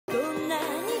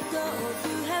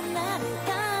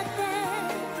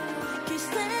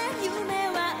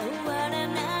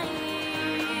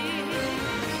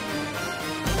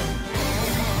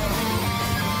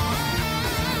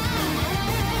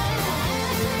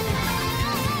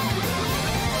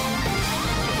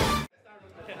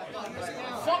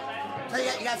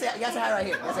You gotta say hi right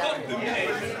here.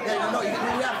 Yeah, no, you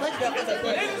gotta flex that.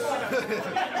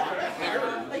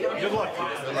 Good luck.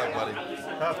 Good luck, buddy.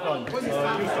 Have fun. You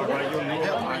start, right? You'll need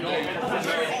help.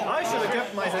 I should have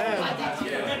kept my hand.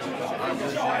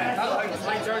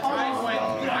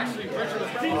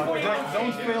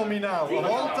 Don't fail me now. Of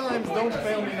all times, don't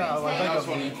fail me now. I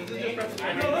think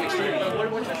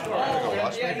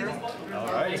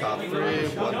Alright, top 3,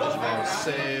 1 Digimon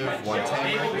save, 1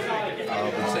 tamer.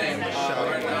 I'll be saying shout out.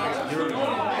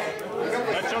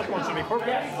 That shot one should be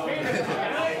perfect.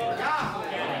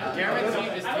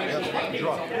 Guaranteed is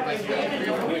drop. Is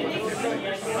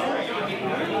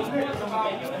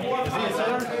he a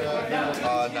center?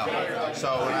 No. So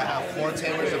when I have 4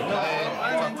 tamers in play,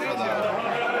 I'm for the...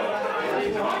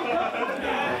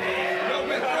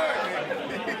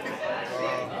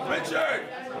 Richard!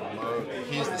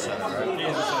 He's the center, right? He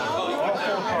is the center. All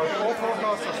 4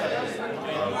 cards are centers.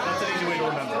 That's an easy way to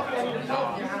remember.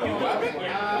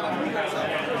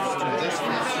 Let's do this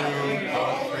for 2,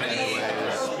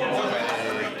 anyways.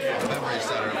 Memory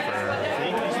center for...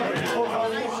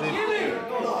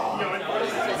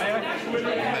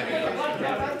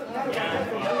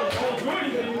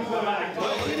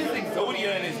 Look at this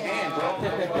Exodia in his hand, bro.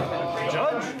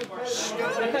 Judge?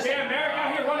 Damn, Merrick out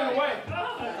here running away.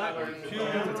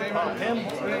 Him.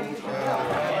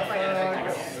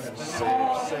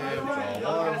 Save,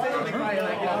 draw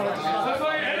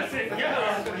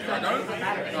No,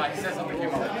 he said something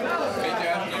came up.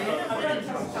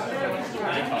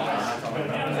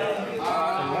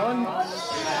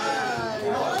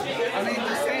 I mean,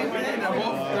 the same thing. They're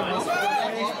both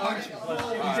punching.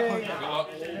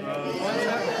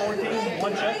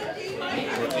 1 check.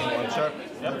 14, 1 check.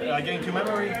 Yep, I gained 2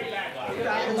 memory.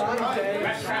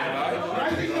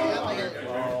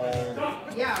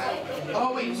 Yeah.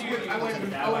 Oh, wait. I went.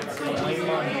 I'll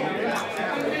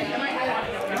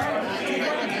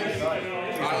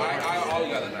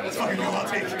got it. Let's fucking go. I'll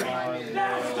take it.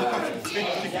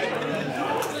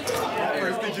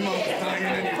 First Digimon dying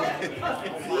anyway.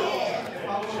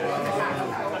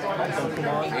 Come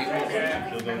on.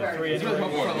 3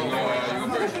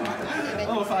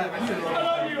 Oh, 5. I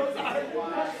love you.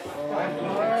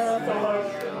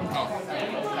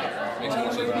 Makes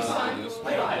more sense than this.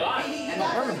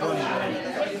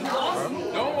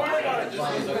 Don't worry about it.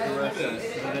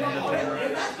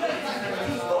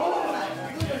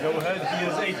 Go ahead, he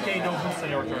is 8K, no boost on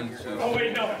your turn. Oh,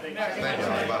 wait, no. Thank you, I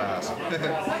was about to ask.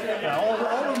 Yeah, all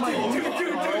of my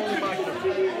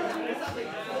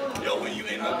Yo, when you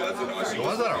ain't no guts in the machine. The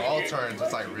ones that are all turns,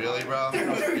 it's like, really, bro? You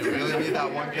really need that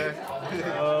 1K?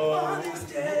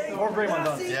 Or Greymon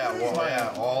done. Yeah, well,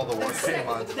 yeah, all the work came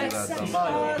on to do that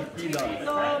stuff. He done.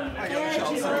 Alright,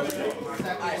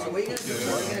 so we're gonna challenge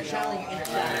your inner child.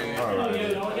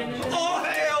 Oh,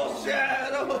 hell,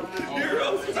 Shadow!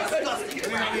 Heroes disgusting.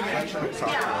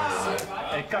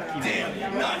 Hey, Kaki. Damn,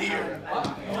 not here.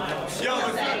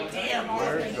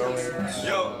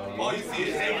 Yo, all you see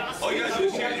is, hey, all you gotta do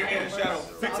is challenge your inner shadow.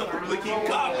 Fix up the blinking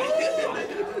copy.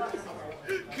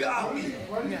 Copy.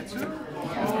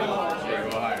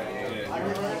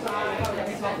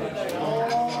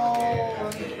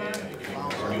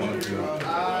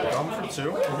 Come for 2.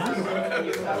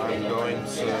 I'm going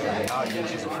to not use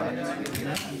his effect.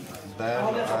 Then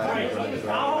I'm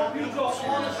going to go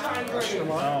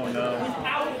Oh no.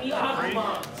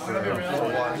 for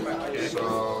 1. So...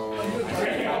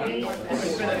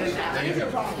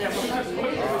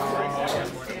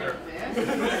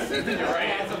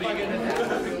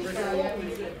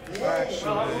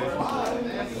 Actually,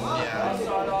 yeah.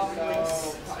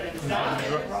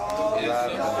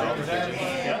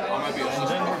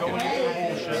 Then we're going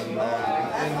into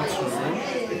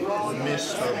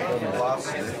Mr.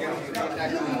 Bombastic.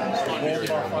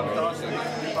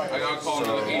 I got called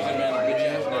an Asian man on bitch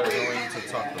ass. I'm going to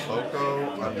tuck the Boko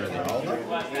under the Alder.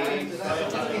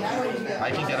 I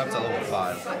can get up to level 5,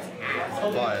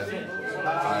 but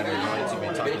I'm going to be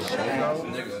tucking the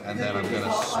Boko, and then I'm going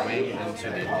to swing into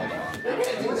the Alder,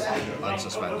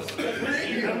 unsuspended.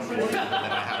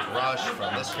 Then I have Rush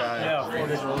from this guy. Yeah, 4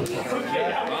 days I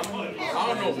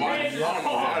don't know why.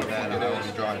 And then I will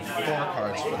be drawing 4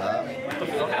 cards for that.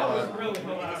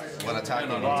 When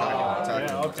attacking, I'm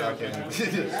attacking. 3,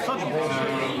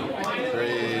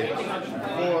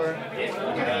 4,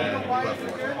 and left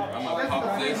 4. I'm gonna pop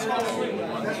this. 1,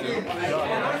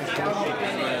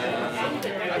 2.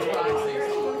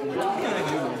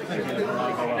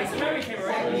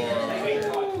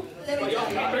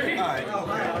 Alright.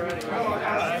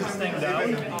 Pass this thing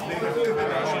down.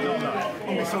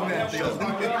 I'll be so mad.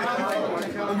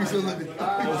 I'll be so livid. Goes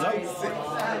up.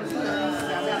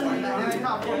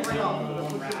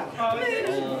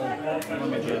 Let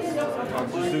me just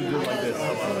do like this.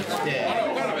 Yeah.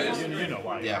 You know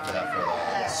why. Yeah, for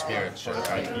the spirit shit,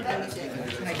 right?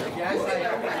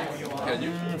 Can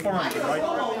you? 400, right?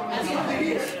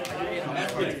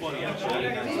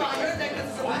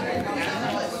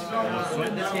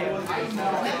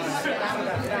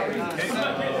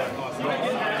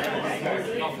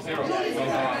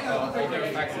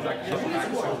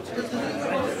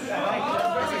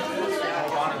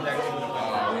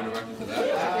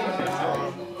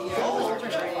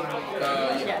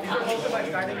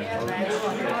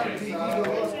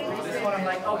 This one I'm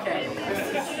like, okay.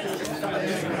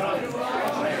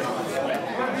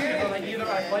 Like either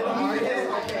I play the hard,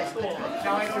 okay, cool.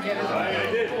 Now I forget it.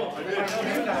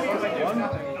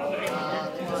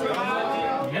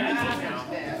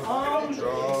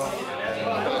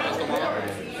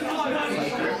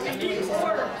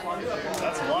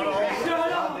 That's a lot of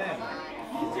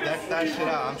Deck that shit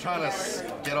out. I'm trying to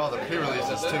get all the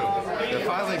pre-releases too. They're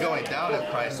finally going down in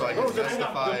price, so I can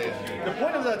justify. The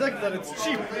point of that deck is that it's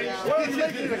cheap. Why are you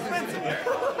making it expensive?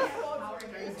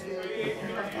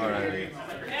 Alrighty.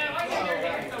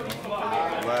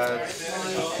 Let's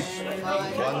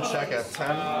one check at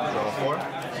 10, draw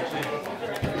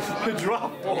 4. Draw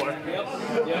 4.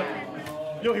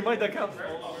 Yo, he might that count.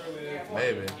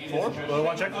 Maybe. 4?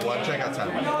 One check? One check at 10.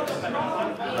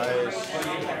 Nice.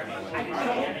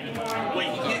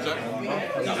 Wait,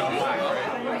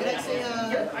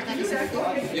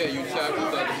 Yeah, you tap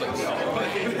with that. Let's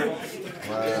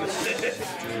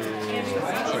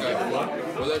Okay.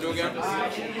 What did I do again?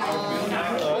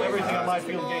 everything on my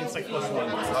field gains 6+1.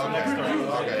 Okay. Next turn.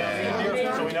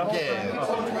 Okay. So we know? Yeah.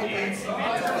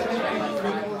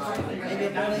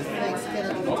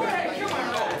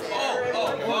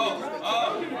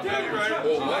 Yeah, you're right. Oh,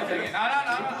 what? Okay.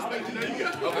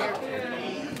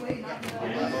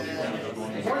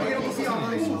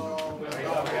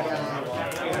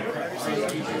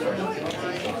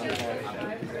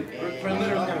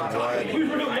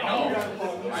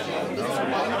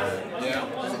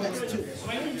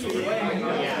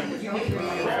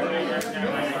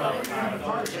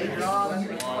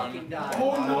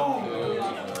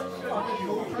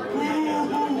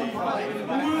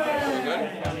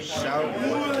 Shout.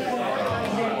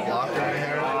 Locker in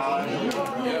here.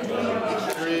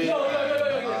 3.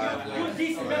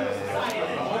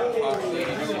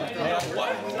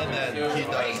 And then he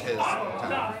does his 10.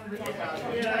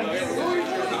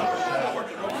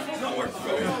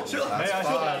 That's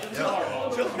 5.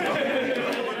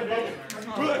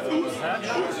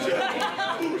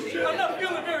 I'm not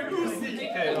feeling very goosey.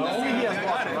 Okay, only he has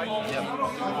locker, right?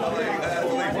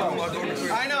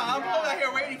 I know, I'm over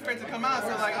here waiting for it to come out, so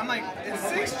like, I'm like, it's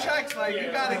 6 checks, like,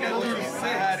 you gotta get through 6.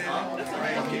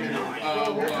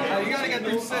 You gotta get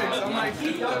through 6. I'm like,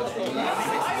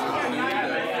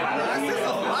 that's just a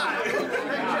lot.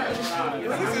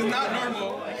 This is not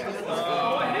normal.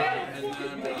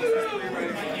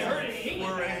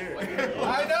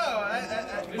 I know,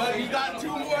 but you got 2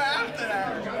 more after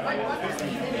that.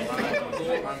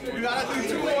 You gotta do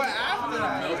 2 more after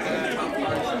that.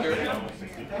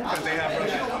 Because they have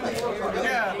Russian.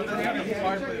 Yeah, but then you have to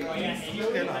hard play.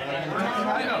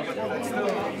 I know, but that's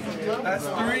still, that's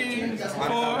 3,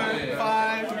 4,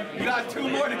 5. You got 2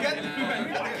 more to get through. You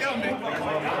have to kill me.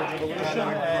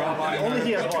 Only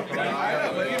he has locker, right? I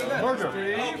know, but even then, Murder.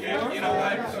 3, 4,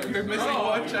 5. You're missing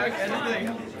 1 check, anything.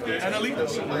 And elite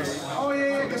those. Oh,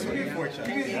 yeah, this will get 4 checks.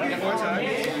 You get 4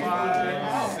 checks.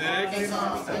 5, 6.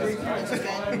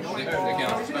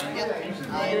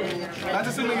 Not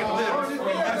assuming it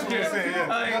lives. That's what you're saying,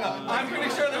 yeah. I'm pretty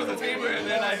sure there was a table and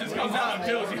then I just comes out and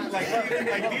kills you. Like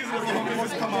these little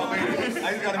homies come out later.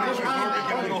 I just gotta make sure Norbert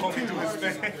get a little homie to his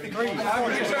thing. I'm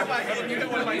pretty sure if I hit you hit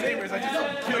one of my neighbors, I just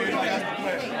kill you.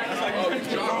 That's like,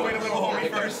 throw away the little homie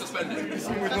first. Suspended.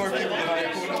 See with Norbert, and I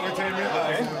pull another tamer.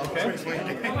 Okay.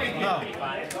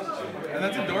 And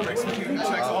that's a Dormix. He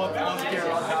checks all the gear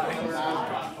on that.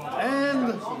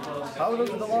 And how does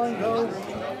the line go?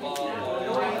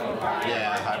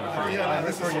 Yeah, I prefer. Yeah,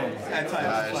 this is at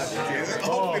times. Nice.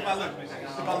 Oh, if I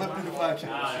look through the 5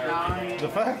 checks. The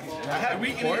fact? I had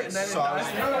weak in it and then So I was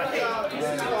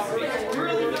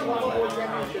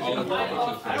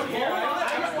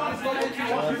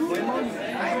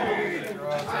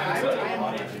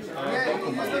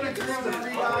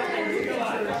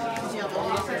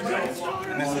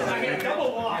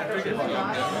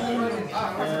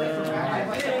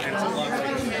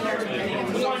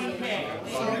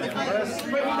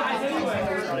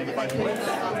fight more.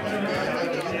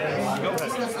 Go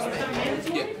ahead.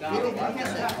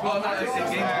 Oh, no, it's a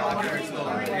game after it's the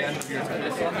end of your turn.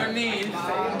 It's on their knees.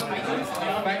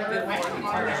 Effective for the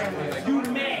turn. You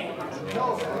may.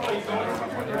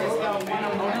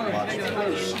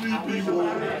 Sleepy boy.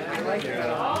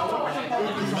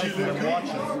 Nice to watch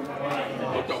him.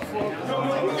 What the fuck?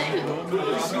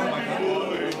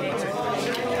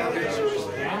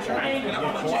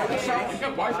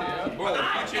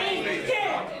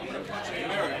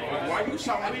 Why you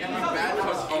sound like every bad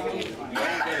cuss uncle?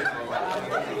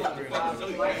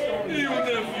 You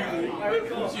nephew.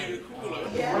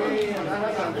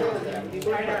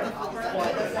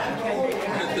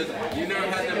 You never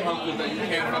had them uncles that you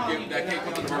can't fucking, that can't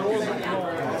come to the market.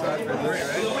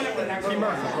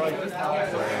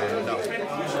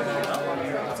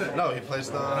 No, he plays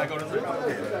the.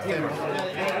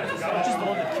 Just the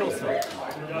one that kills him.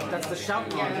 That's the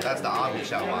shout line. That's the obvious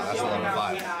shout one. That's the level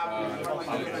 5.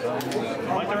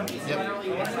 My turn? Yep.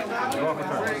 You're off a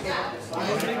turn.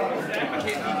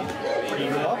 You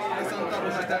go up?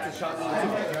 That's a shot.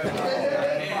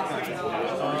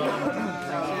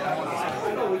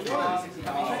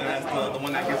 That's the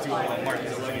one that gives you a mark in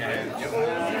your hand.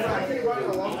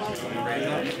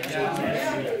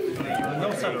 No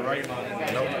center, right?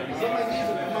 Nope.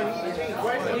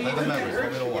 Play the members. Let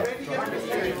me know what.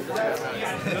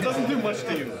 That doesn't do much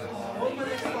to you. Oh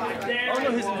no,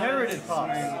 his inherited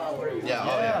pops. Yeah, oh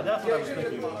Yeah, yeah. that's what I was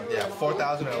thinking. Yeah,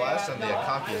 4,000 or less, and the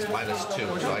Akaki is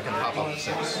 -2, so I can pop up to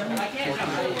 6. Gonna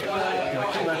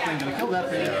kill that thing, gonna kill that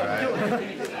thing. Yeah, right.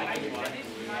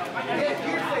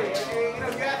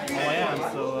 Oh, I am,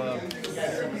 so,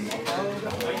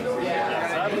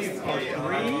 sadly, for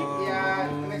 3.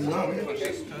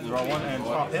 Draw 1 and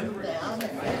pop him.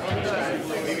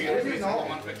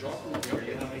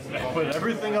 Put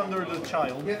everything under the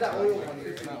child.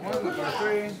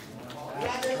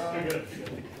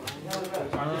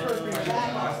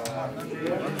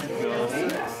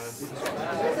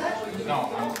 No,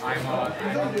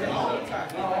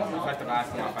 I'm effective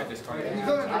asking if I discard it.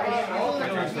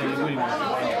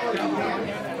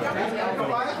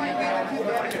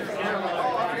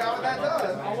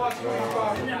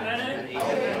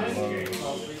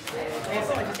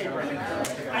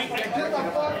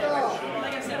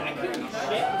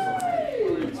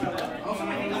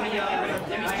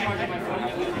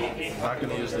 Not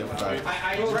going to use the effect.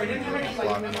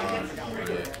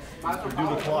 Do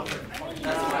the clock.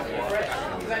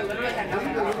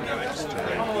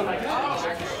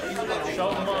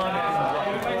 Shove him on.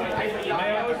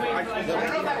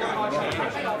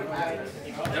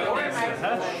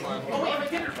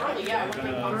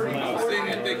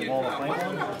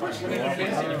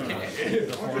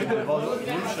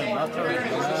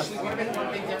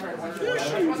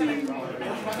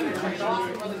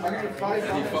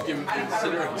 You fucking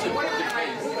consider it to your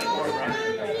face.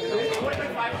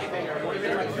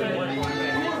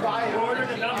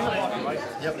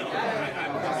 Yep.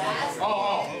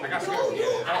 Oh, I got scared.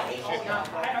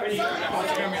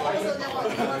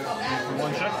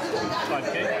 One check.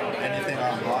 5K. Anything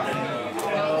on blocking?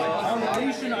 On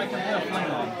rotation, I can play a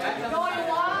flame on.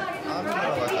 I'm going to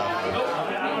let that go.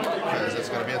 Because it's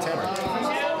going to be a tamer.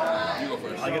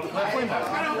 I get to play a flame on.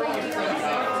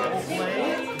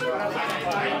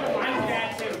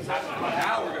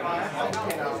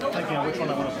 Thinking of which one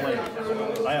I want to play.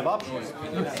 I have options.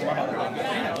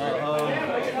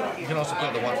 You can also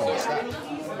play the one from the stack.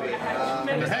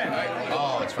 From the hand.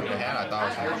 Oh, it's from the hand? I thought it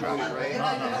was from the trap.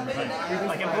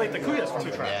 I can play the Kuyas from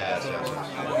the trap. Yes, yes.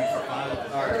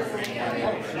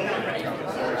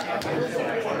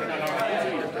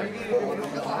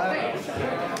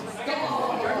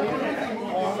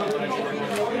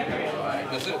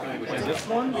 That's it. Play this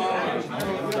one.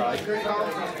 Die.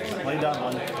 Play that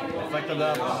one. Effective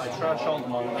that one. I trash all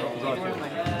them all. Draw 2.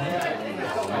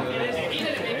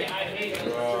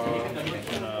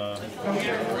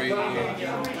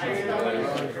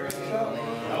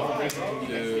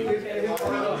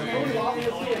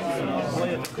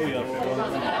 Play it to Kuya.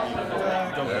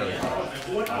 Go ahead.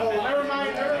 Never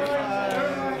mind.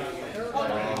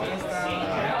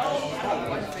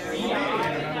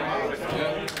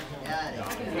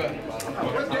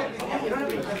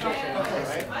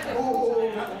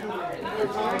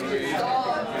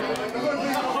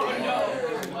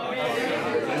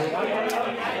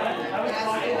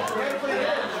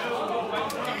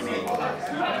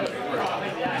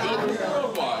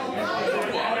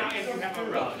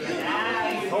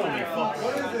 Holy fuck.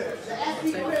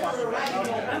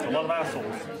 That's a lot of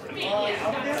assholes. It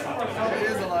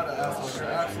is a lot of assholes.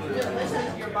 You're absolutely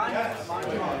right.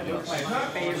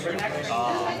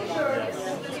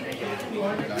 For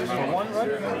one,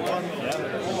 right? For one, yeah.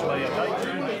 Play a kite.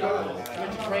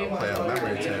 Play a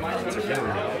memory table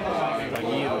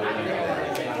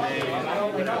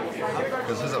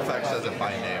because his effect says it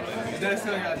by name.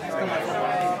 So,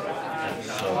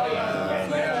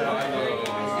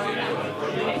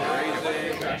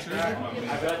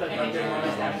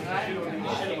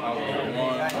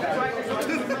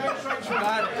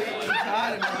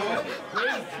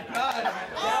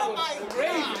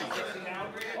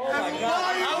 Oh my god.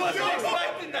 I wasn't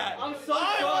expecting that. I'm so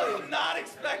I sorry. was not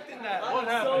expecting that. I'm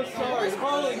so sorry.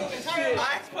 Holy shit.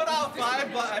 I put out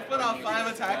five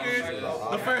attackers.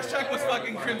 The first check was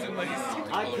fucking Crimson Lace.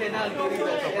 I cannot believe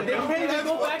that. And they can't even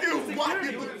go back to the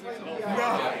security.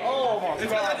 Oh my It's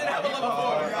because I didn't have a level 4.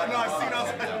 No, I've seen us.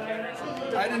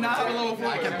 I did not have a level 4.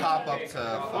 I can pop up to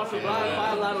fucking,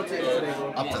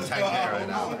 up to 10K right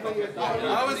now. I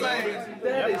was like,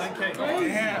 That is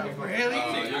damn, really?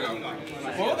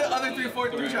 What were the other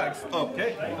 3 checks?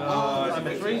 Okay. I'm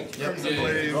at 3. Yep.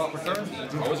 Drop return.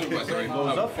 Goes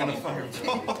up.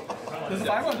 Does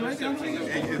 5 do anything?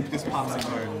 This pops a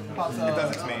card. It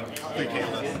does its main. 3K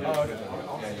less. Oh, okay.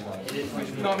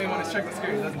 No, I mean when it's checked the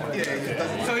screen, doesn't it? Yeah, it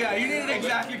doesn't. So yeah, you needed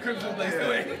exactly Crimson Blaze to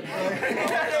win.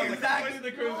 Exactly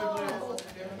the Crimson Blaze.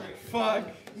 Fuck.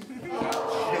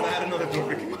 Because I had another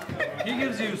duplicate. He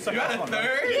gives you You had a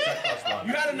third?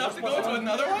 You had enough to go into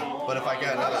another one? But if I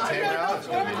get another tamer out, it's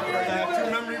gonna be I have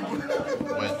 2 memory boosts.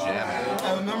 with jamming. I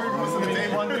have a memory boost in the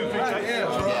game. 1, 2, 3 checks.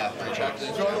 Yeah, 3 checks.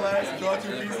 Draw the last, draw 2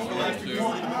 pieces, the last 2 pieces.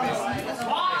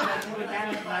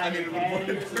 I need to report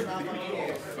it.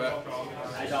 Wait.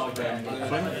 I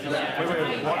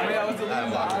mean, I was the loser. I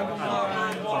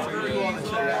was on the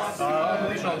chat.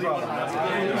 No problem.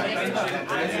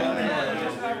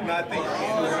 No, I think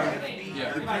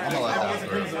I'm gonna let that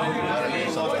through.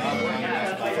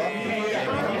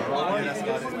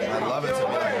 I'd love it to be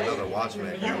like another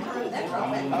watchmaker. I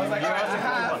was like, I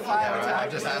have 5 I'm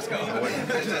attacks. just asking for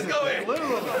it. Just go in.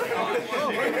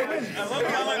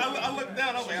 I looked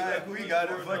down, I was like, alright, who he got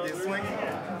it? Fucking swinging.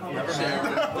 Never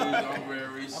mind. I'm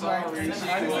very sorry. I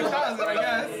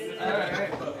guess.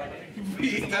 Alright.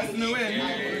 That's the win.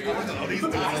 Oh, these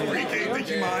dudes is 3K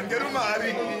Digimon, get him out of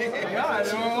here. Yeah,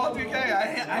 they were all 2K. I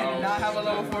did not have a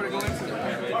level 4 to go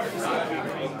into.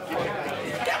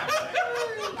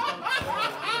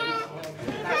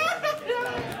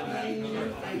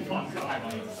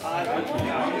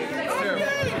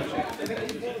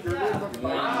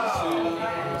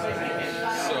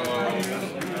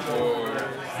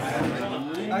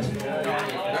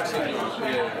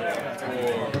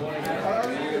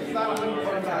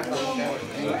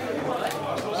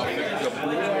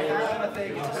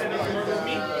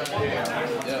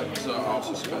 Yeah, so I'll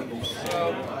suspend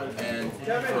sub, and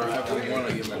for everyone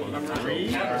I give my number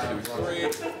 3, 1, 2,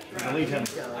 3. Delete him.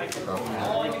 So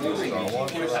 1 Digimon,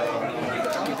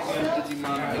 I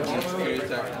get 2K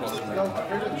attack plus 1,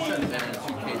 and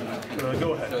 2K. Go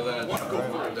ahead. So that's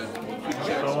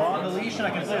So on deletion, I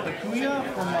can play the Kuya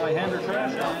from my hand or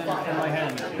trash and from my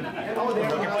hand. I can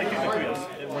play 2 Kuyas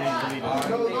when you delete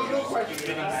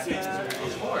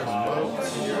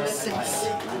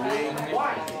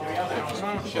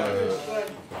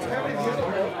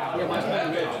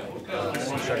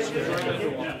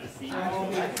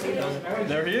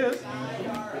There he is.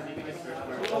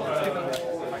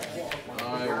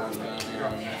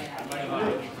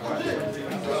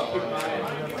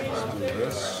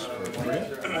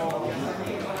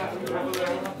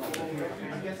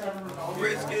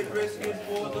 Risk it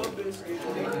for the biscuit.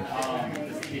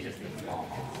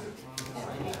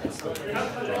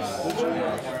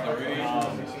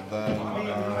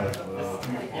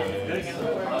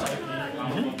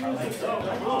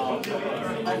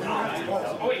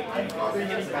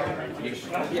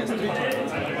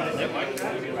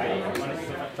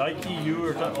 Taiki, you,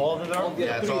 or all of them are?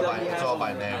 Yeah, it's all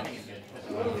by name.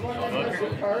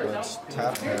 Let's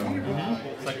tap him.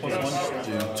 Like +1.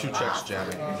 Do 2 checks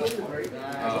jamming.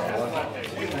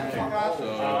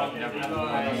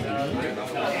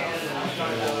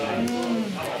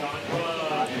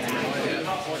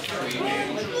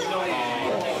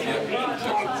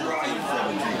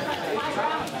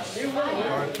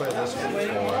 I'll play this one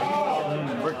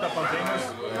for Bricked up on gamers.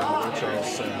 which I'll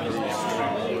send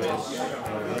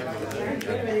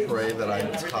and pray that I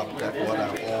top deck one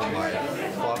out. Oh my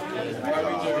fucking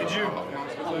god. Did you?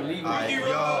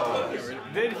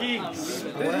 Did he?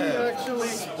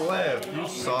 Split. You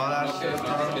saw that shit,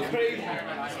 bro?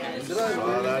 You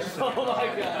saw that shit? Oh my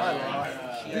god.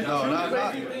 No,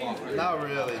 not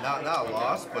really. Not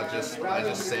lost, but I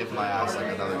just saved my ass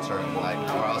like another turn, like,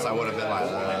 or else I would have been like,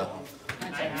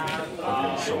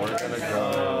 So we're gonna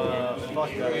go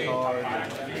Fuck that card.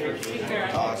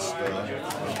 Costa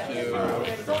for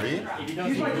 3.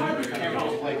 I'm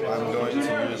going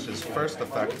to use his first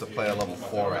effect to play a level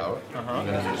 4 out. I'm going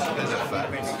to use his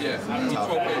effect. Top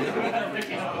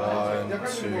 1, 2,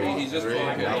 3,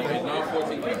 nothing.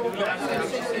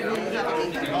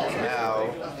 Now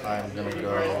I'm going to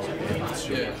go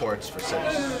into ports for 6.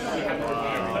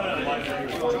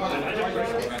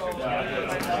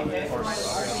 For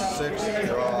 6,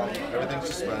 draw, everything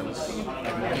suspends.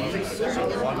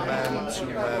 So 1 man, 2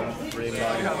 men, 3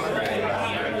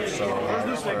 men. So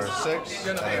for 6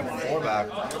 and 4 back.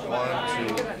 1,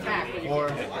 2, 4.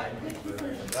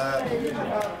 That.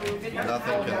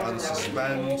 Nothing can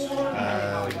unsuspend.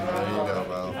 And there you go,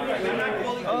 Val.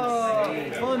 Oh,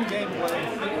 fun gameplay.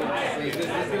 This is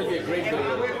going to be a great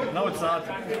video. No, it's not.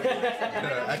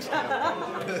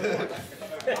 Excellent.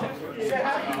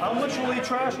 How much will he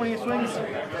trash when he swings?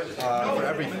 For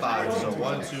every 5, so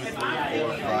 1, 2, 3, 4,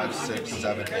 5, 6,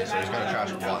 7, 8. So he's gonna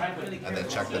trash 1 and then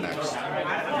check the next.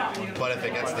 But if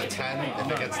it gets the 10,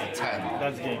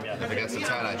 That's the game, yeah. if it gets the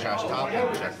 10, I trash top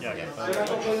and check. Yeah,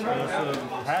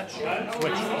 hatch,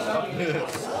 switch.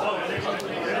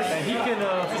 And he can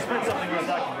suspend something when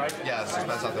attacking, right? Yeah,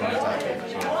 suspend something when attacking.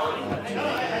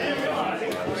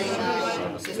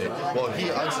 Well, he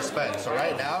unsuspends, so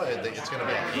right now it's gonna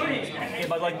be. Yeah,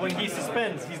 but like when he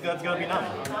suspends, that's gonna be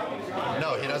nothing.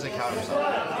 No, he doesn't count himself.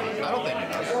 I don't think he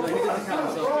does.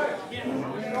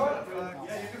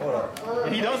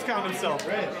 He does count himself.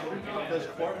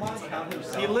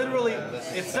 He literally,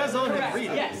 it says on him,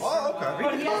 read it. Yes. Oh, okay.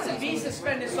 But he has to be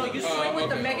suspended, so you swing with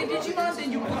the Mega Digimon,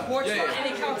 then you put quartz on, and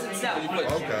it counts itself.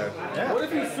 Okay. What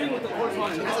if you swing with the horse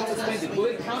on and it's unsuspended? Will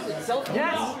it count itself?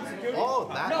 Yes. Oh,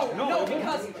 that. No,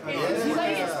 because if you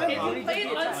play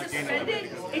it unsuspended,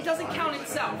 it doesn't count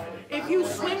itself. If you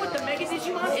swing with the Mega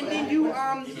Digimon and then you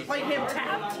play him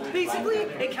tapped, basically,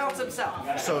 it counts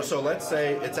himself. So let's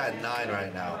say it's at 9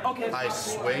 right now. Okay. I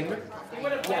swing.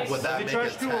 Would that make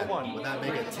it 10? Would that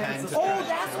make it 10 to Oh,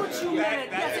 that's what you meant.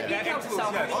 Yes, it counts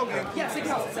itself. Okay. Yes, it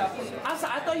counts itself. I'm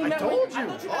sorry, I thought you meant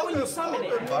when you summon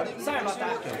it. Sorry about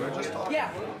that.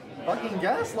 Yeah. Fucking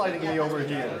gaslighting me over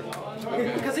here.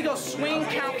 Because he goes swing,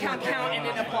 count, and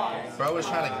then apply. Bro was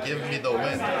trying to give me the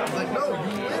win. I was like, no, you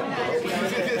win, bro.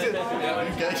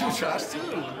 You get you trash too.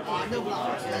 What do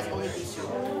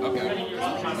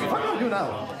I do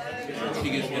now? I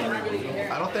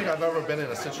don't think I've ever been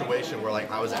in a situation where like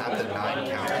I was at the 9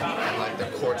 count and like the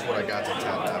courts would have got to 10.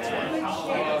 That's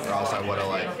why. Or else I would have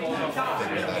like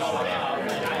figured that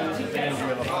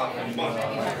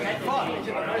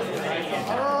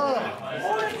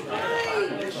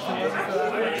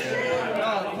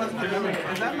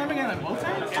Is that memory on both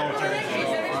sides?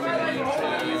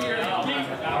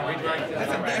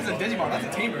 That's a Digimon, that's a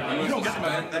tamer. You don't get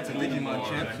that's a Digimon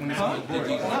champ when it's on the board.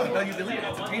 No, you delete it,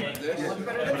 it's a tamer.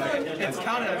 It's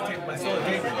counted as a tamer, but it's still a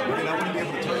tamer. And I wouldn't be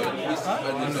able to tell you.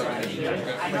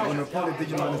 Like when an opponent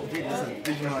Digimon is defeated, it's a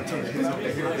Digimon tamer.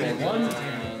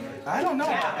 I don't know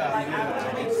about that.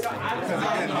 Because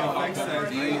again, the effect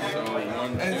says,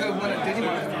 and so when a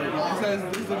Digimon is defeated, it says,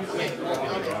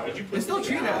 it's still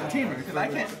treated as a tamer, because I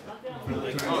can't. 1,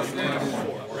 2, 3.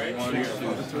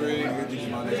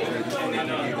 Digimon is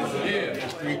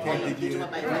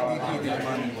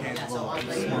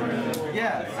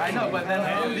yeah, I know, but then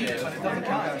I delete it, but it doesn't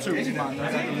count as a Digimon.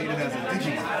 Does that delete it as a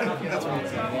Digimon? That's what I'm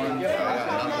saying.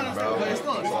 But it's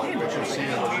still a tamer. What you see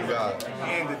is what you got.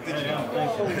 And the Digimon.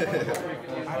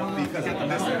 I don't know because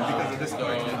of this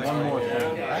card. One more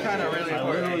thing. I kind of really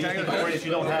If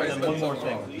you don't have that one more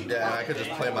thing. Yeah, I could just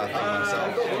play my thing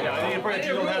myself. Yeah, I think if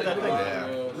you don't have that thing.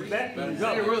 Yeah.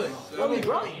 really.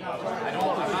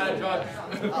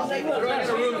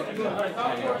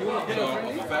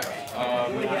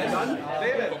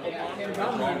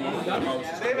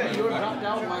 David, you were dropped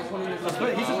out by 20 minutes.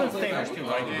 He's just been famous too,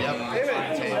 right? Yep.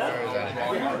 Tamers,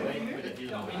 anything.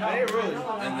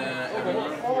 And then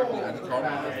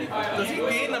Does he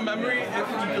gain the memory if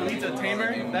he deletes a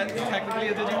tamer? That's technically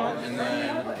a Digimon? and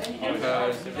then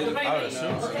because I would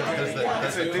assume so.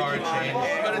 Does the card change?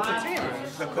 But it's a tamer.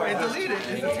 It deleted,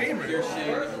 it's a tamer.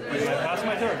 That's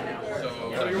my turn.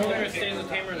 so you're only going to stay in the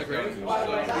tamer in the grave? It'd be a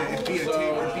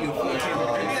tamer. It'd be a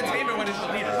tamer when it's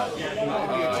deleted. The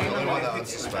only one that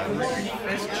unsuspends.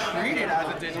 It's treated as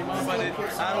a Digimon, but I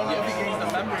don't know if he gains the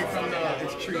memory from the.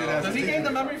 It's treated as. Does he gain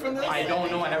the memory from this? I don't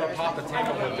know. I never popped a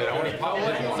tamer with it. I only popped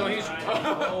it. So he's. I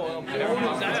never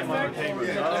used that effect.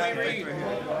 Let me read.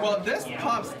 Well, this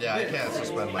pops. Yeah, I can't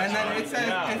suspend my And then it says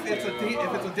if it's a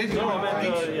Digimon,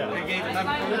 it gains the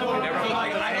memory. I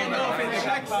don't know if it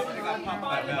checks.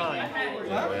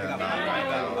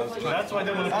 That's why I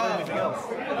didn't want to play anything else.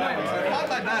 Not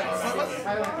like that.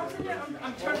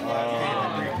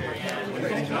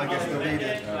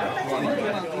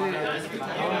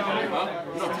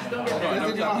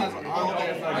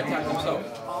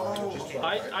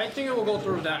 I think it will go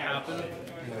through if that happen.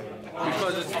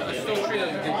 Because it's still treated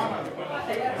as Digimon.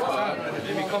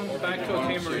 It becomes back to a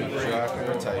tamer.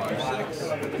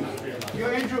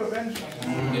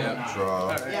 Yeah. Draw.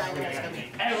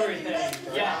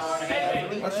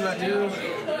 What should I do?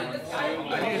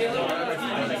 I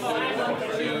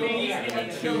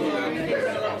need two.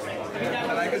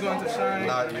 And I could go into shine.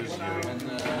 Not use you.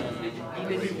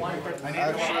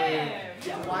 Actually,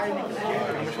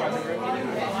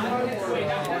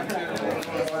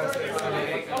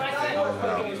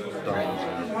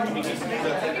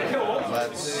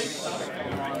 let's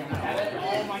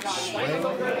swing,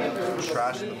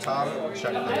 trash the top,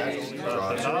 check the next,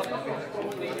 draw top.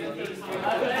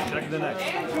 Check the next.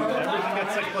 Everything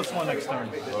gets 6+1 next turn.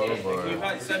 Oh boy.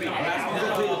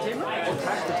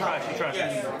 Trash.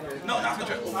 No, not the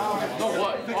trip. No,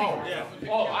 what?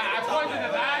 Oh, I pointed to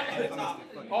that.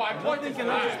 Oh, I pointed to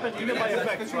that. Even by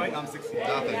effects, right? Nothing.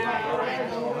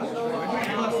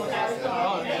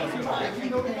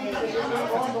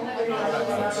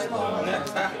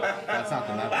 That's not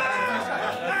the map.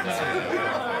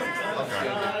 Okay.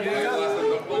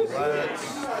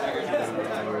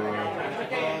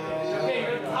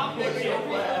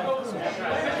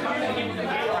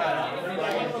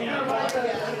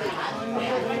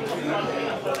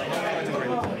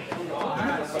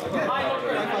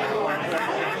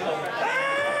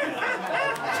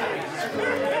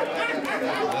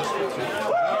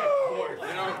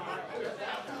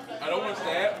 I don't want to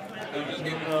stab. You just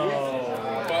give me but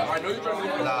I know you're trying to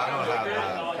get Nah, I don't have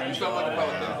that. You sound like a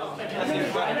paladin.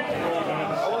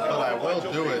 But I will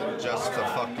do it just to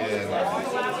fucking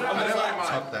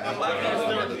tuck the Emperor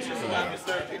into the two.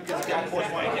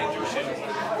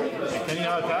 Can you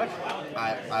not attack? I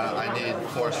need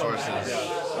 4 sources.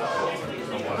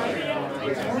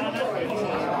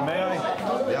 May I?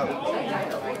 Yep.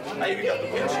 I even got the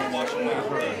windshield washing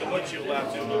the windshield lap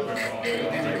too.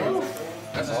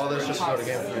 All this just go to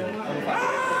game 3.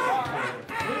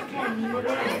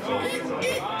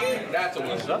 That's a win.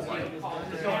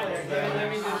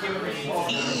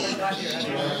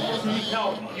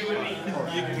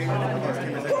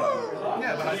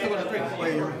 Yeah, but I still got a 3. I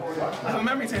have a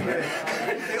memory tamer.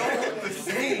 They all look the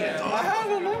same. I have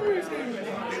a memory tamer.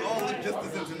 They all look just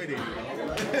as intimidating.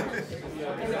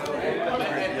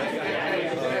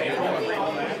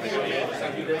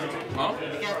 Huh?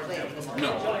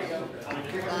 No.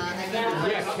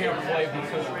 Yeah, can't play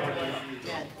because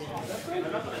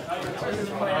This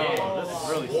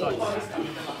really sucks.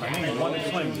 I need one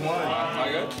swing. I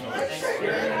got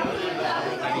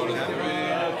I go to the 3.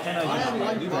 Can I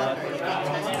just do that?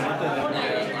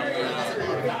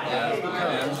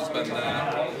 Yeah, I'm suspend that.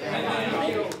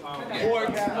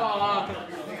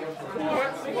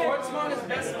 And Sportsmon is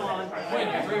best on. Hold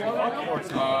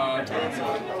on.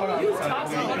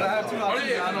 I have 2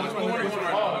 options. I don't know which one to do.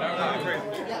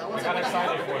 I got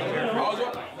excited for it.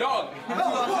 Dog! I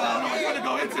don't know which one to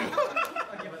go into.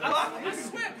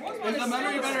 Is the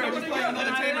memory better if you play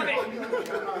another tamer?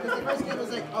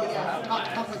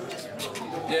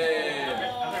 Yeah.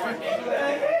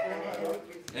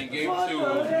 And game 2, we'll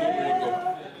go.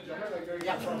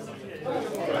 It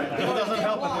doesn't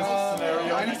help in this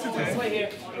scenario. Minus 2 tamer.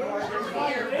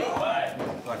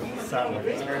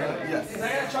 Yes.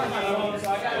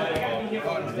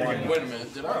 Wait a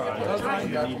minute, did I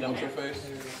what's your face?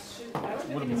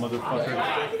 What a motherfucker.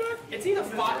 It's either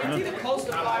 5. It's either close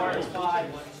to 5 or 5.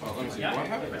 Oh, let me see. What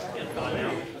happened?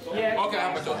 Yeah. Okay,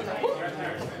 how much was it?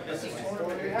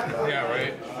 Yeah,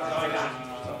 right.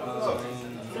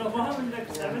 So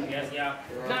 107? Yes, yeah.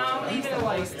 No, I'm leaving it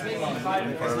like maybe 5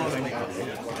 minutes.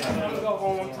 I'm gonna go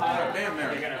home. I'm tired. Damn,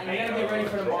 Mary. I gotta get ready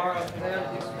for tomorrow. I gotta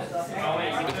do some stuff.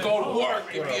 It's go to work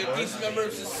and be a decent member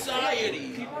of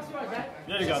society.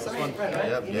 Yeah, you got this one.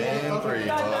 Yep, game 3. You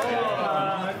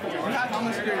had how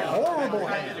much security? Horrible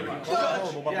hand.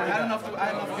 Horrible, but Yeah, I had enough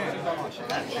games.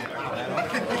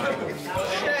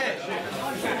 Shit.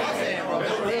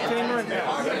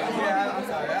 Yeah,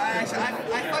 I'm sorry.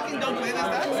 I fucking don't play this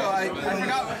deck, so I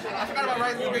forgot about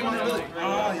Rise of the Great One's ability.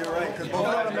 Oh, you're right, because both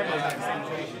of them are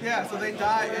Yeah, so they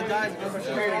die, it dies because of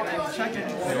security, and I check it.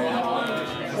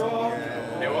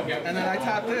 And then I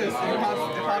tap this, and it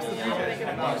pops the 3K.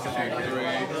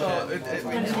 So it just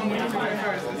won't move to 2K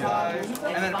first, it dies,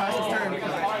 and then it passes turn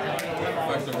because I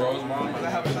Back to Rose, mom. I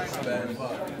have a spend.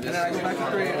 And then I go back to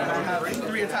 3, and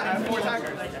I have 4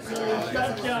 attackers.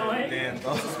 Damn.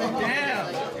 Damn.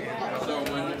 So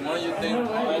when one of you think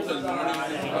alters, one of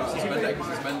you think suspend that can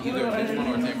suspend either Digimon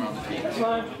or Tamer on the team.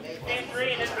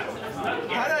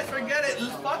 How did I forget it?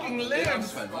 It fucking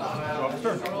lives. That'd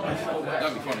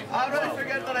be funny. How did I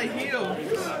forget that I heal?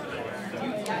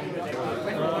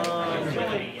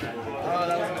 Oh,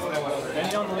 that was a mistake.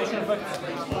 Any on-deletion effects?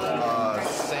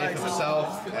 Save himself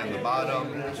and the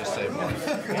bottom, just save one.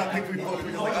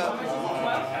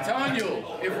 I'm telling you,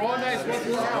 if Raw Dice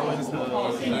wasn't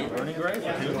down, Burning Grave?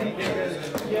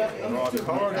 Draw a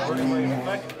card, Burning Grave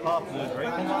effect, pop the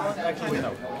Great Command. Actually,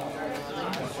 no.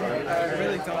 I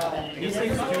really don't. He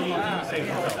saves 2, he saves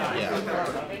himself. Yeah.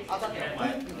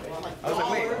 I was like,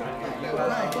 wait.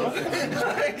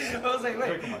 I was like,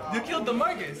 wait. You killed the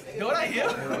Marcus. Don't I heal?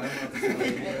 Going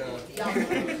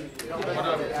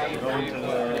to the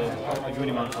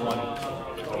Digimon Tourney.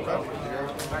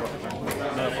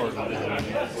 Metaphors of Digimon.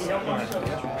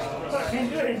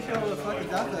 What the fuck is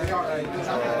that?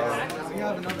 You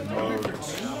have another Dorbic.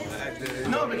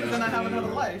 No, because then I have another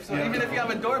life. So even if you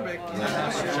have a Dorbic,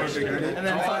 and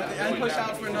then and push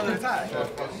out for another attack,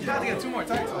 you have to get 2 more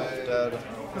attacks.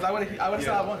 Because I would have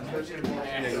still had 1.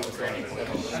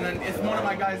 And then if one of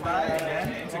my guys die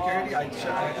again in security, I'd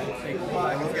say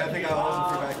goodbye. I think I also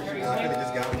forgot. I could have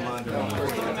just got him on.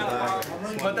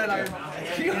 But then I.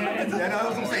 Yeah, no, that's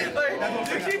what I'm saying. Like,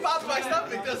 if she pops my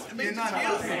stuff, it just makes me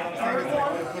heal.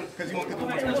 Because you won't get the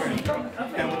one turn.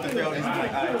 And with the fail, he's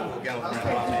like, alright, we'll get him.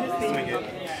 Swing it.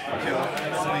 Kill.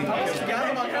 Swing. Got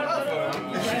him on your mouth.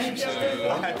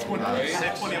 I had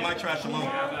 20 in my trash alone.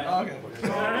 Okay.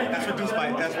 That's reduced by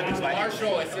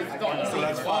Marshall, it's the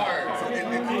only card.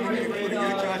 including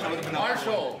your trash, I would have been out.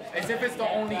 Marshall, as if it's the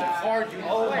only card you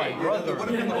play. What if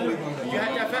been the only one? You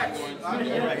had FX.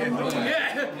 Yeah.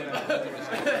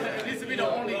 It needs to be the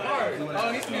only card. Oh,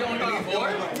 it needs to be the only on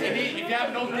board? If you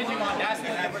have no Digimon, that's the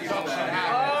production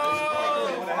happen.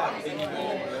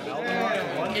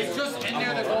 It's just in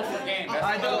there to go for game.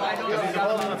 I don't.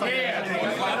 Yeah.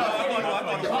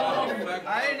 I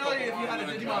didn't know if you had a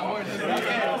Digimon board.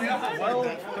 12,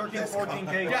 13,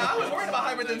 14K. Yeah, I was worried about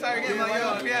hybrid the entire game. Like,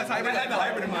 yo, if he has hybrid, I had the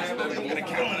hybrid in mind. I'm gonna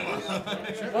count him.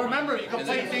 Well, remember, you can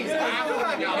play things after the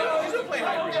you should play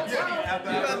hybrid.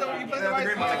 You play the right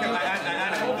I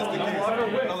added this to game. I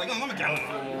was like, oh, I'm gonna count him.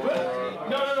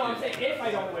 No, I'm saying if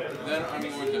I don't win. Then I'm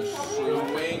going to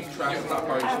swing, trash top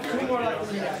party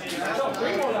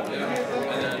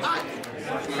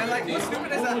And like, what's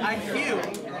stupid is that I healed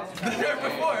the turn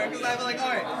before, because I'm like,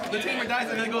 alright, the tamer dies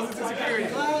and then it goes into security.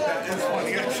 That is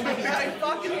funny.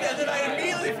 And then I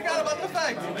immediately forgot about the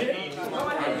fact.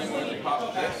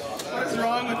 What is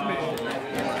wrong with me?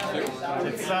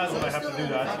 It's sad that I have to do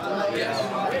that.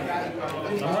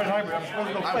 I'm right hybrid, I'm supposed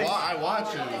to go fake. I want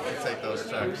you to take those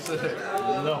checks.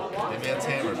 No. Give me a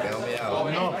tamer, bail me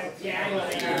out. No.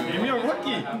 Give me a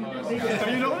rookie. Have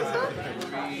you noticed that?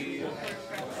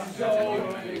 So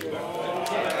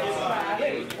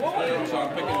I'm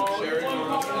picking Sherry.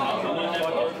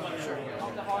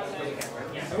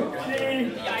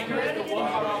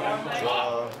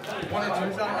 One or two.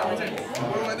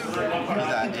 What do I do? He's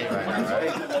at 8 right now,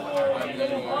 right?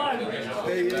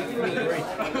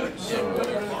 So,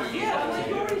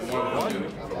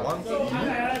 1.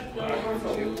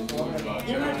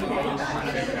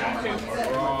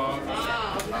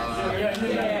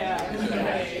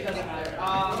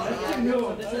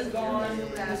 This is gone.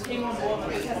 This came on board.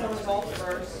 Please have some results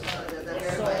first.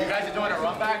 You guys are doing a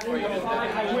run back or you just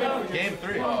did Game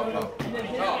 3. Oh,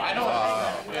 I know.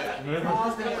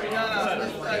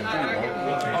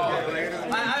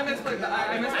 I misplayed that. I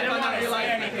didn't misplayed want that. to say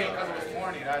anything because it was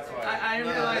corny, that's why. I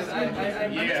realized I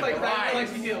misplayed that. I like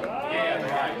to heal. Yeah,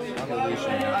 right.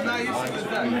 I'm not used to this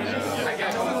deck.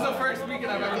 This is the first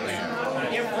weekend I've ever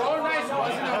played. If Raw Dice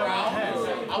wasn't around,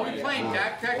 I'll be playing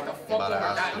deck to fuck over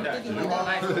that deck. Raw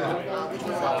Dice.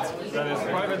 That is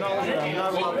private knowledge that I'm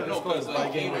not allowed to disclose.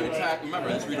 Game you attack, remember,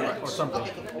 it's redirect. Or something.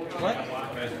 What?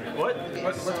 What?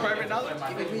 What's private knowledge?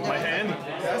 My hand?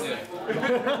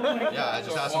 Yeah, I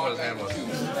just asked him what his hand was.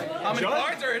 How many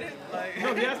cards are in it?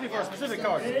 No, he asked me for a specific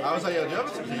card. I was like, yo, do you have a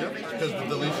Takuya? Because the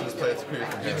deletion is played Takuya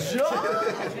from here.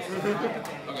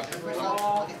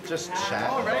 Just chat.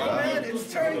 Alright, man, it's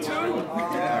turn 2.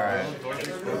 Alright.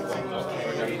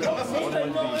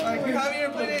 Like, you haven't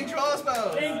even played any draw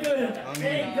spells. Ain't good.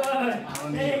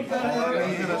 I'm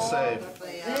gonna say,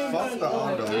 fuck the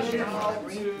on deletion.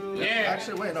 Yeah.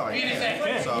 Actually, wait, no, I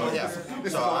can't. So, yeah.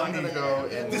 So I'm going to go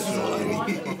into 4,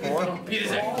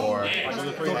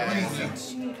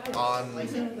 and on,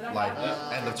 like,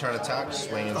 end of turn attack,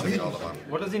 swing into the Ultimate.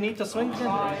 What does he need to swing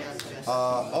then?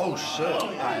 Oh shit.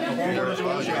 You're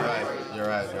right. You're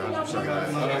 100%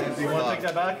 right. Do you want to take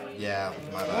that back? Yeah,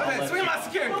 my bad. Swing my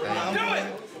security. Do it.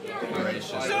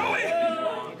 Gracious. Do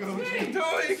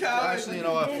it, Cal. Actually, you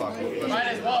know what? Fuck it. Might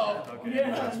as well. I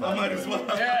might as well.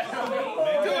 Do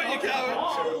it, you coward.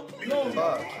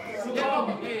 Fuck.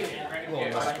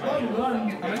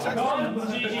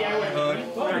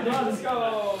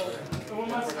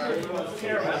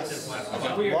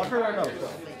 Walker or no?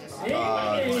 I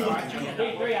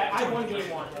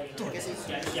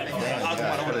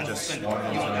could have just swung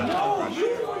into that. I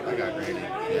got greedy.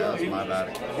 Yeah, that's my bad.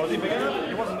 Was he big enough?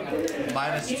 He wasn't big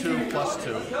enough. -2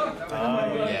 +2.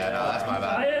 Yeah, no, that's my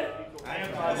bad.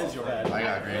 That is your bad. I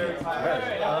got greedy.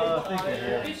 Thank you.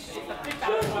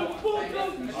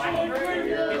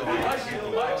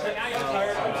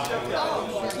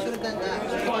 Should have done that.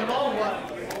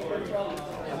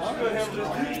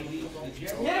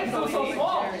 Yeah, because it was so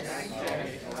small.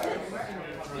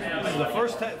 This is the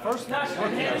first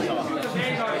rookie I saw.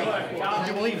 Can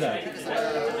you believe that?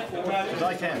 Because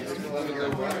I can't.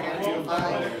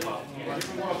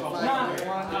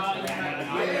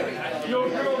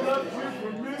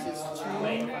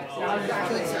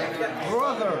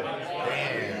 Brother!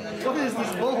 What is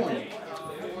this bowl?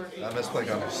 That misplay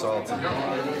got me salty.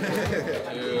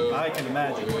 I can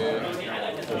imagine.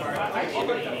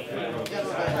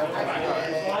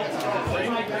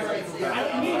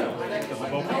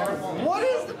 What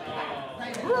is it?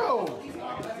 Bro!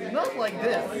 Not like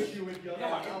this.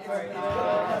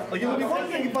 Like, it would be one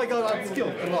thing if I got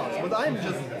unskilled and lost, but I'm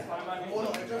just...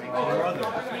 Brother.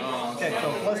 Okay, so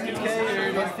plus 2K,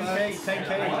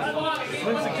 10K,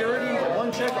 swim security,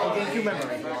 1 check, I'll gain 2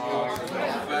 memory.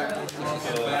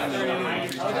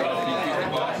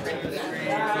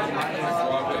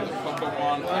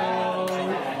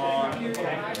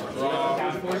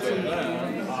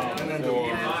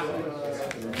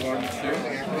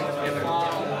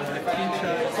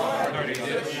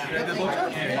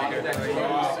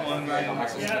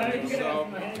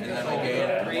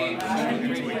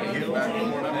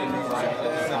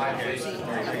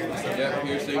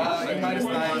 Minus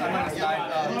 9,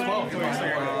 12.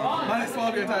 Minus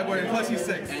 12 your entire board, and plus you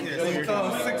 6.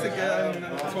 So 6 again,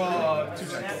 12, 2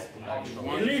 checks. 1, 2,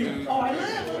 3, 4,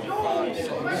 5, 6.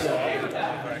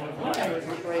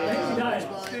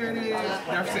 Security, you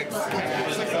have 6. 6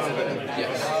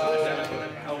 Yes.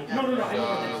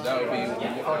 That would be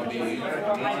 1, 2,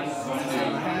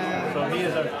 So he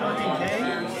is a 13K?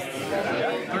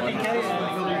 13K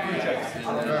and he'll do 3 checks.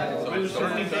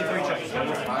 13K, 3 checks.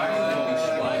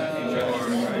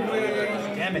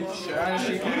 Damn it.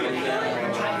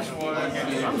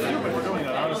 I'm stupid for doing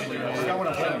that, honestly. I forgot what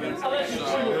I'm playing against.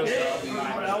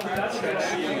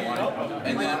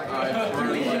 and then I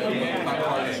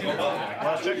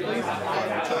Last check, please.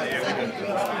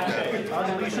 On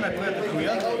deletion, I play at the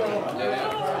Kuya.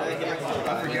 I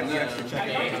forget the extra check. I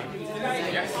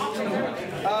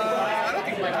don't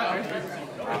think my power.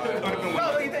 No,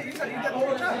 you did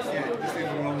more checks. Yeah, just leave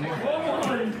it alone.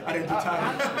 I didn't do time. I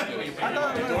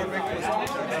thought it was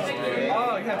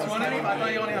oh, you had 20? I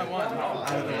thought you only had 1. I would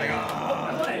have been like, I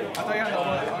thought you had no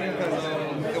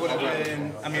 1. it would have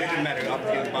been, I mean, it didn't matter. I was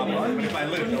getting Bob, but if I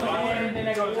lived,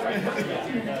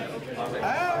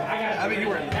 I mean, you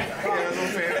were. you know what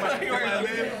I'm saying? If I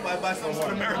lived, I'd buy some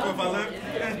more America if I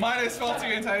lived. Mine is faulty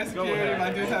and entire security. My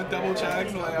dudes have double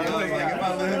checks. Like, I was like, Like, if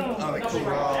I lived, I'm like, cool.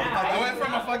 I went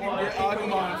from a fucking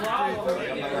Agumon to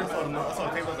 3. I saw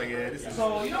the table, I was like, yeah, this is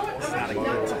not a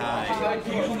good time.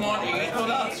 Digimon 8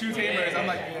 pulled out 2 tamers. I'm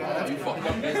like, yeah, you fucked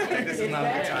up. This is not a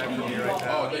good time for me right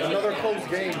now. Another close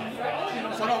game.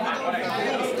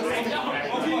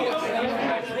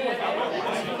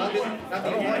 I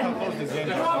don't like how close this game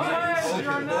is. Both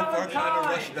are kind of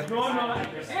rushed. One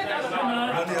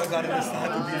of y'all got to decide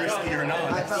to be risky or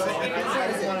not.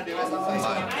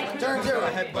 Turn 0.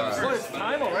 What, it's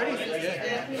time already?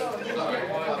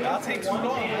 I'll take too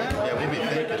long, man. Yeah, we be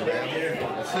thinking, man.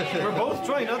 We're both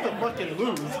trying not to fucking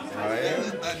lose.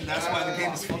 That's why the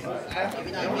game is fun. It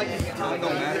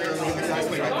don't matter.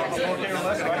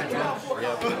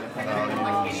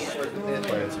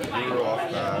 But it's blue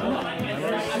off that.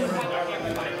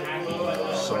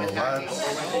 So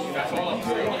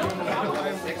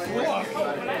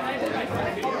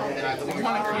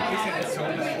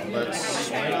let's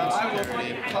swing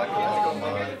security, puck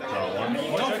Ultima, draw 1.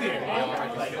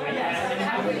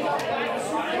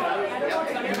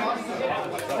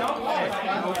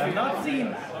 I've not seen.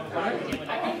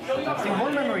 I've seen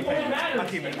one memory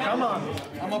tape. Come on.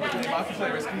 I'm up with the Mafia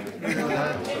players.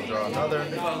 So draw another.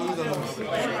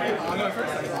 I'm going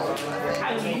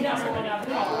first.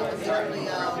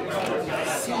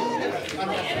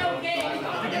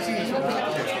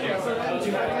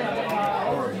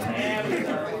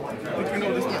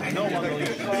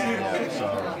 So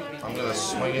I'm gonna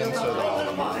swing into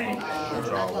the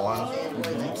draw one.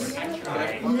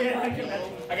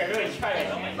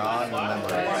 Non-memory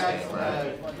tape,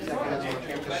 right?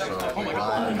 So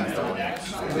mine has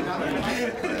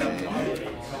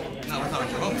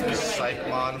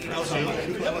Psychmon for 2.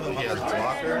 He has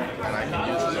blocker, and I can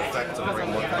use his effect to bring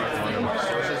one of my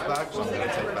sources back, so I'm going to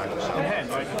take back the shot.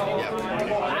 Yep.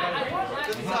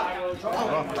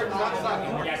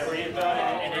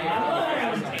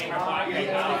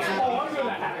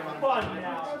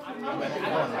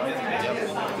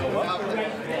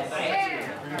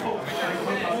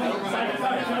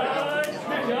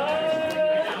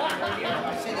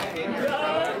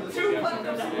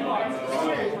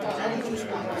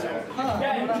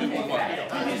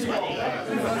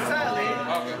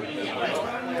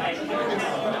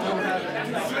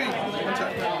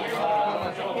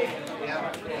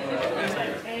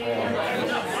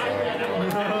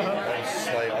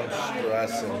 I'm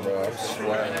stressing, bro. I'm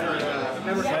sweating.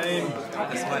 Same.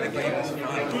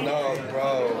 No,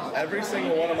 bro. Every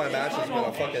single one of my matches has been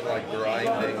a fucking like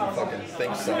grinding fucking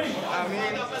think session. I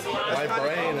mean, My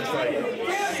brain is like.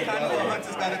 kind of what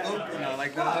Hunters gotta go through now.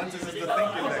 Like the Hunters is the thinking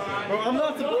that. Bro, I'm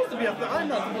not supposed to be up there. I'm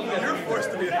not supposed to be You're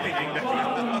forced to be a thinking that.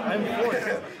 I'm forced.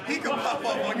 He can pop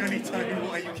up on you anytime you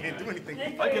want. You can't do anything.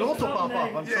 I can also pop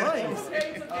off. I'm trying.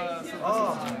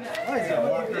 Oh, why is that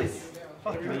blocker?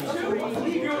 Fuck me.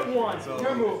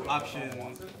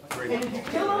 Options.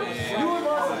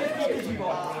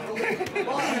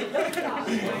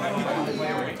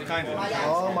 Kind of.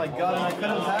 Oh my god, I could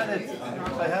have had it.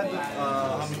 I had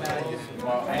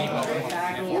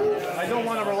I don't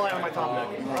want to rely on my top deck.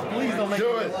 Please don't make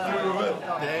Do it.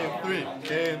 Game 3.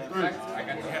 Game 3.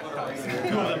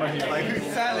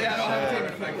 Sadly, I don't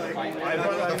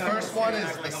have a The first one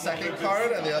is the second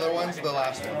card, and the other one's the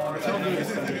last one.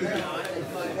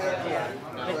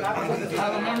 I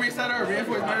have a memory setter, a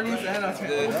reinforced memory boost, and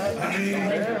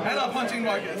a punching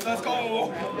market. Let's go.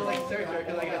 Oh,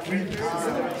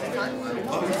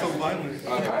 it's so violent.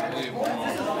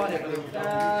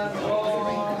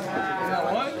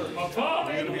 What?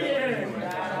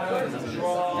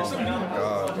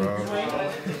 God, bro.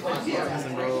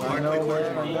 Listen, bro. I know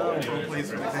where I'm going.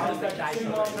 Please,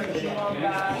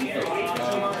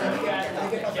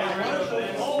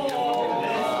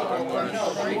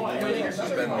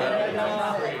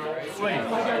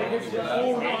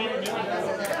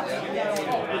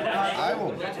 I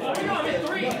will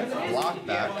block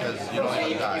that because you don't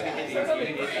even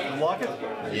die. Block it?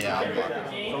 Yeah, I'll block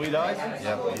it. So he dies?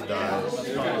 Yep, he dies.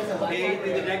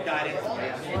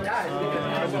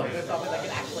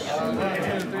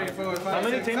 How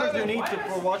many tamers do you need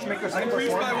for Watchmaker second Increase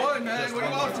perform? by one, man. What do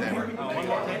you want? One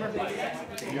more tamer?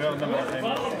 You have no more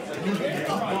tamer.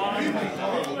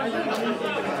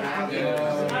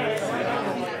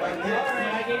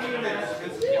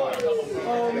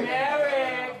 Oh,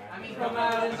 Merrick! Come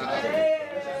out and play!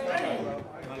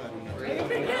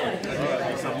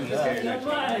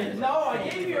 No, I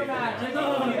gave you a match.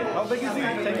 How big is he?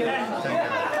 Take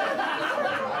it.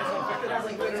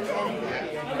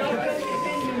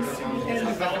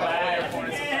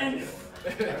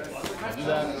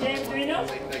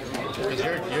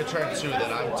 Because you're turn 2,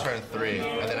 then I'm turn 3,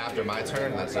 and then after my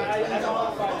turn, that's it.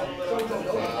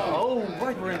 Oh,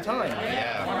 right, we're in time.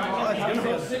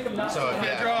 Yeah. So if,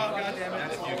 if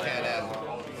you can't end,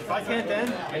 If I can't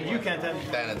end, and you can't end,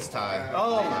 then it's tie.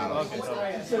 oh,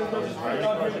 okay.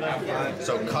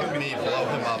 So cut me, blow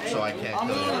him up, so I can't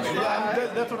kill him. Yeah,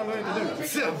 that's what I'm going to do.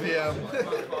 PM.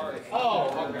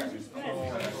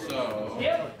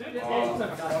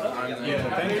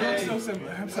 It's so simple.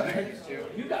 I'm sorry.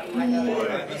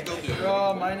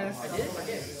 Draw minus.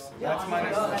 That's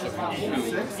minus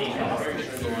 6.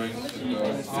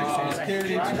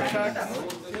 Security 2 checks.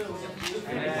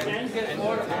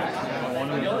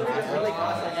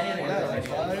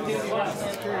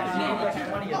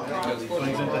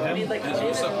 Swings into him. 6,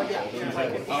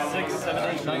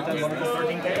 7, 8, 9, 10, 11,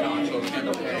 13K.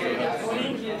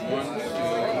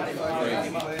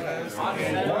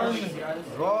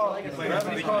 Draw.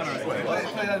 Gravity crush.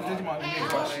 Play that Digimon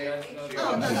rush.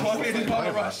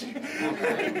 Digimon rush.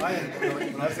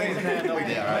 That's in hand. No,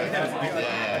 Yeah, right.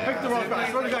 Yeah. pick the wrong guy. I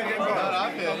swear to God, you're getting No, drawn. I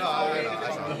feel, I know.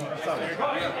 Sorry.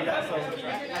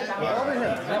 Over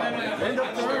him. End of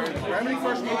turn. Remedy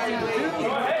first moves to 2,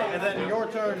 and then your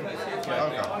turn. Okay.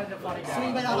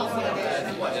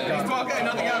 He's talking,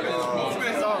 nothing happens.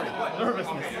 Sorry,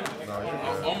 nervousness.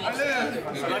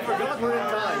 I forgot we're in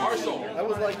time. I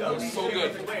was like, So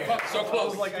good. So I close.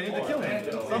 was like, I need to kill him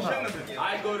somehow.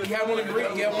 He had one in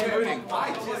breathing. He had one in breathing.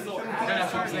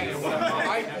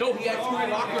 No, he had 2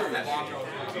 lockers.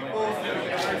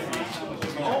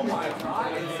 Oh my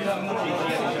god.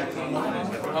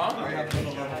 Huh?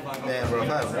 Man, bro, if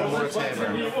I have one more tamer, I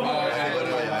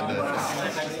literally ended it.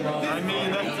 I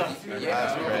mean,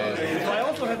 That's crazy. if I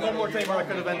also had one more tamer, I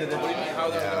could have ended it. If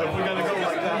we're gonna go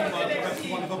like that.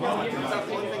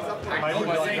 I would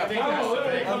like that.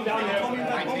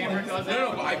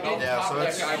 No, but I built Yeah, top so deck.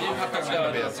 it's I didn't have to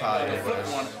gonna be a tie. the flip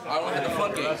one. I only had the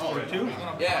floodgate. For 2?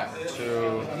 Yeah.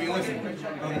 2, I mean, listen,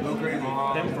 go crazy.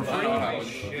 Them for free? No, I was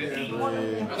gonna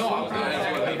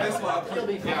This one,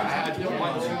 Yeah, I had 1, 2,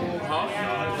 huh?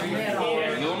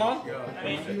 Digimon?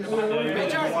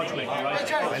 I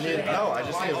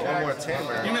just need one more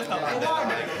tamer. You missed out.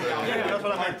 That's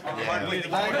what I meant.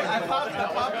 I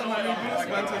popped the money,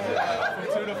 went to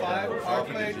from 2 to 5, hard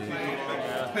played.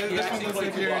 This one was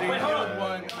security, the other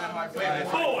one, and then hard played.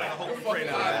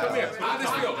 Come here. Look at this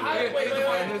field.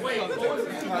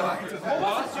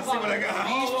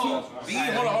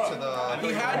 Hold on.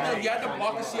 He had to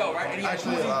block the CL, right? And he had 2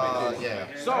 Actually, of these. yeah.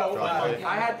 So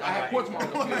I had quartz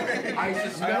mark. I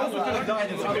suspended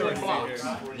the other blocks.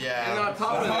 Yeah. And on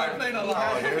top of that, Played a Oh,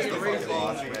 lot. here's the fucking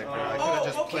loss maker. I could have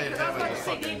just played him That's why I as a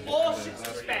say fucking... they all should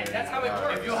suspend. That's how it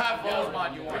works. If you have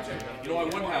Digimon, you want to. you know I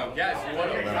wouldn't have. Yes, you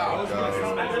want to. Then I would go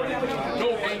No,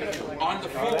 on the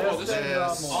field. Well, this is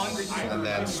this, and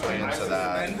then swing into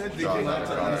that, draw that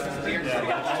card. That would be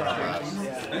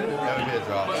a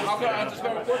draw. But how could I have to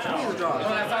spend a quartz mark? No,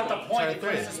 that's not the point.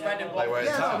 Turn 3. Suspended Like where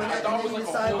it's I at. thought it was like a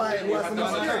whole thing. You have to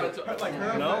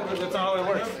No, that's not how it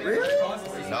works.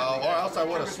 No, or else I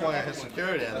would have swung at his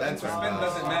security and then turned around.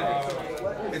 Doesn't matter.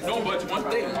 No, but it's one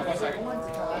thing.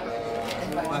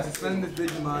 By suspending the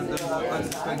Digimon, doesn't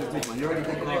unsuspend the Digimon. You already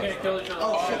take Okay, kill each other.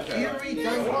 Oh, okay.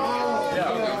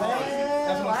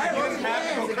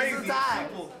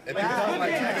 It becomes my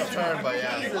second turn, but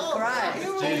yeah. Christ.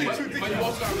 GG. But you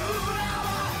also got